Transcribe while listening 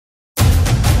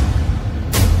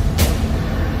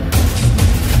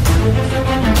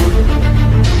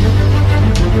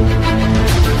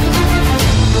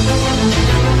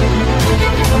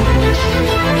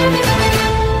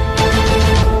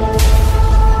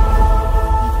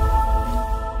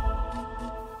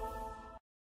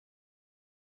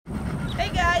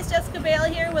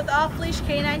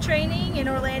K9 Training in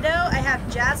Orlando. I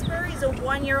have Jasper. He's a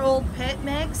 1-year-old pit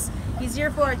mix. He's here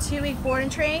for a 2-week board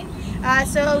and train.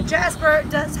 So Jasper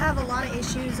does have a lot of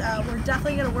issues. We're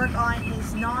definitely going to work on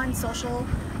his non-social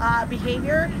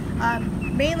behavior.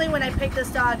 Mainly when I picked this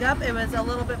dog up, it was a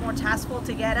little bit more taskful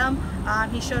to get him.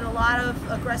 He showed a lot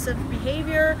of aggressive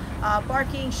behavior,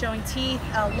 barking, showing teeth,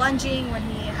 lunging when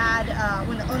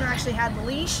when the owner actually had the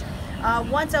leash.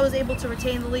 Once I was able to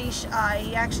retain the leash,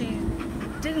 he actually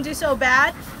didn't do so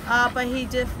bad, but he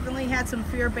definitely had some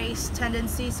fear-based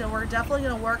tendencies, so we're definitely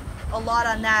going to work a lot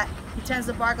on that. He tends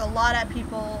to bark a lot at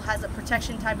people, has a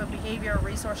protection type of behavior,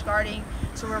 resource guarding,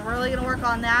 so we're really going to work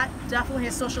on that. Definitely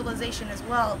his socialization as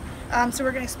well. So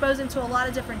we're going to expose him to a lot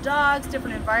of different dogs,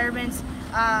 different environments,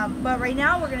 but right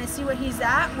now we're going to see what he's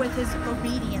at with his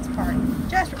obedience part.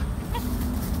 Jasper,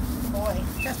 boy,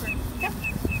 Jasper, come.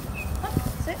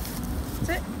 Sit,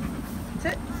 sit,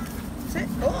 sit, sit.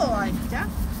 Oh,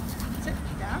 down, sit,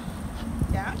 down,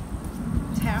 down,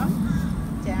 down,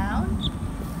 down.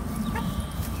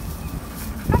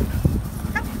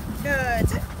 Come. Good.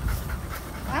 Sit.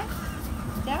 Up,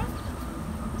 down,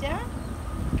 down.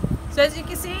 So as you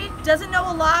can see, doesn't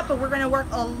know a lot, but we're going to work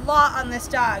a lot on this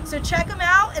dog. So check him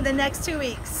out in the next 2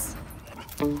 weeks.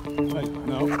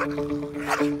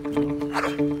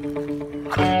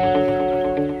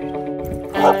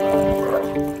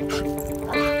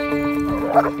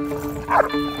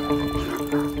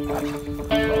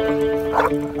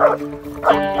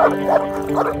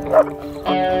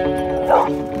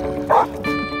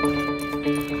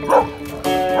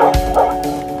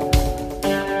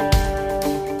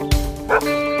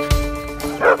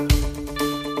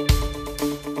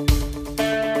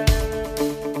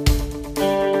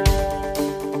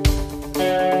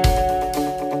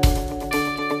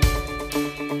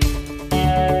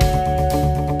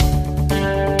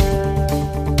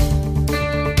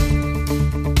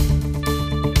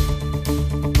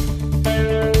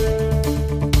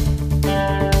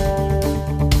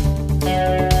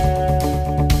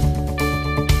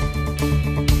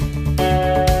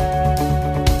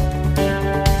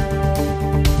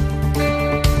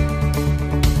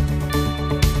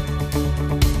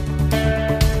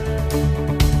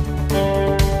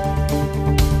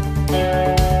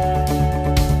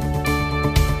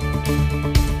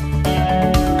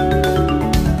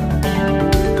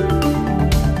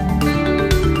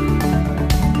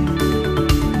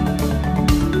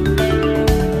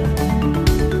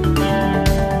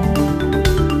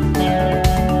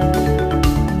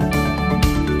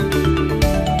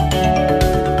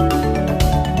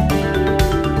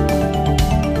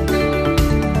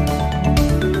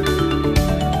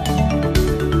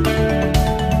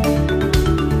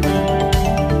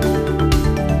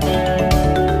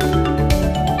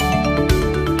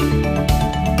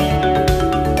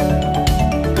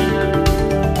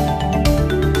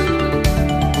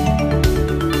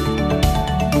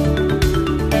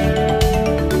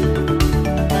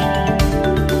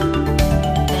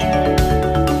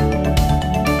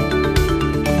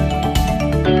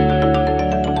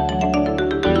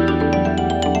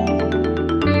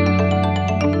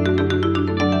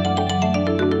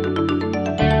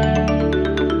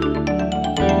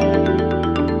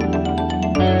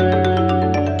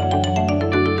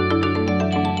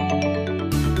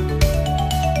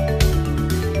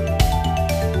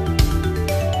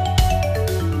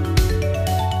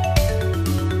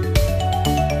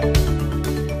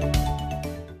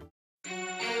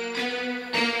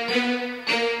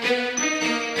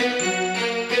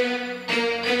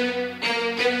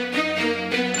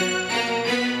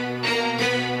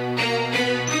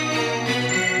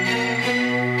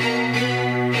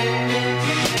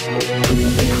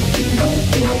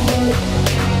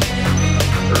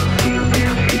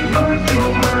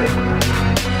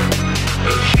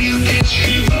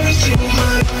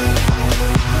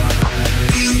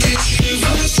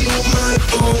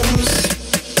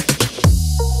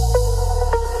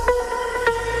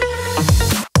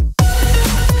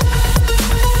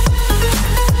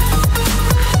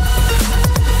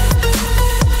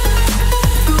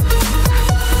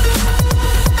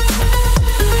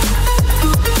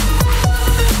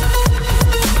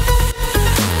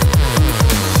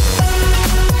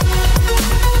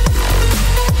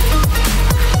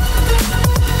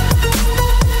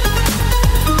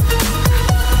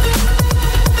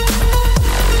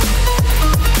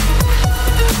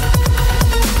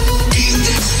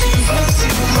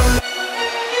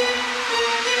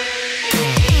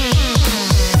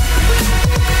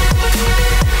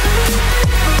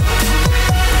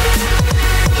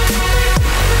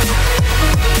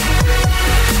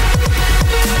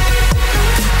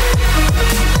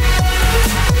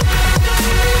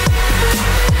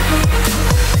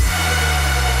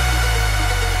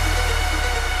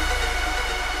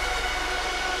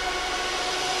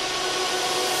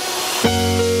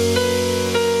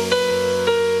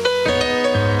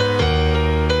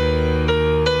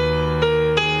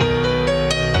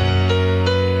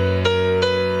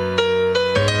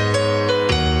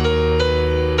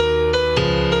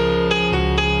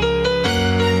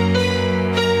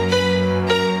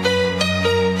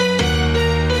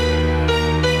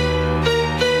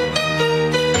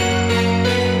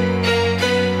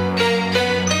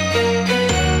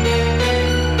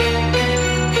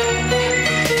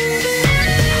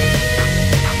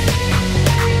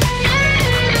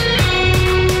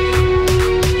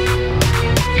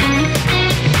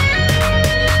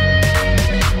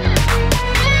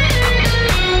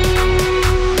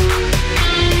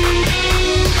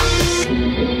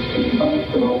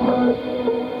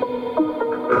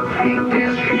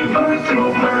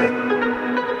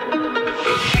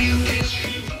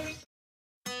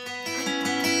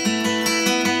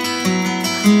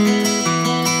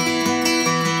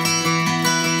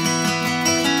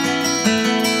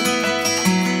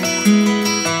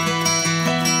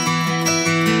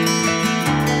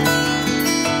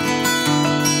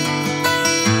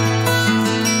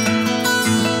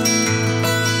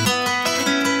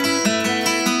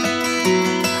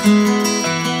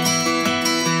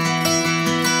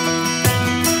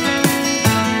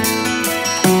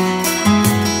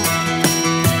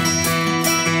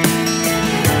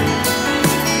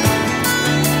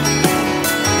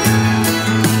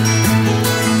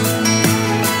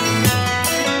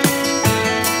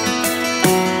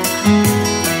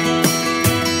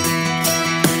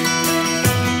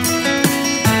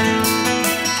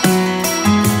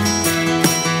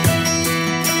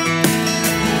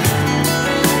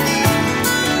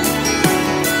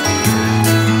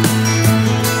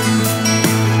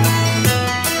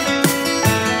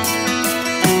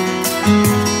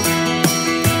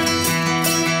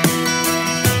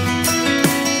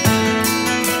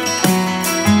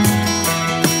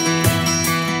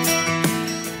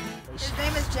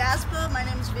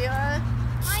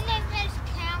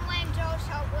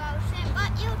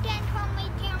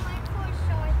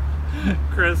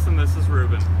 Chris, and this is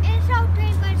Ruben. It's so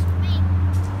dangerous for me.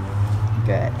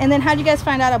 Good. And then how did you guys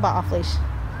find out about Off-Leash?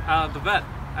 The vet,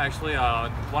 actually.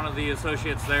 One of the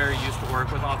associates there used to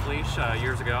work with Off-Leash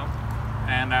years ago.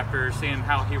 And after seeing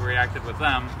how he reacted with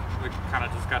them, we kind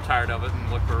of just got tired of it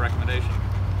and looked for a recommendation.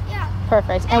 Yeah.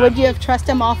 Perfect. And would you have trusted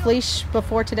him off-leash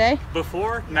before today?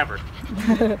 Before? Never.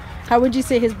 How would you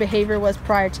say his behavior was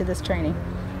prior to this training?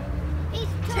 He's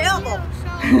Terrible.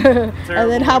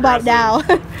 And then how about now?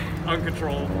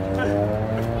 Uncontrolled.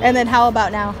 And then how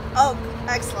about now? Oh,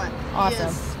 excellent. Awesome.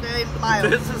 He is very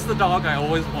mild. This is the dog I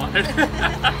always wanted.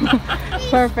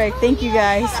 Perfect. Thank you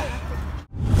guys.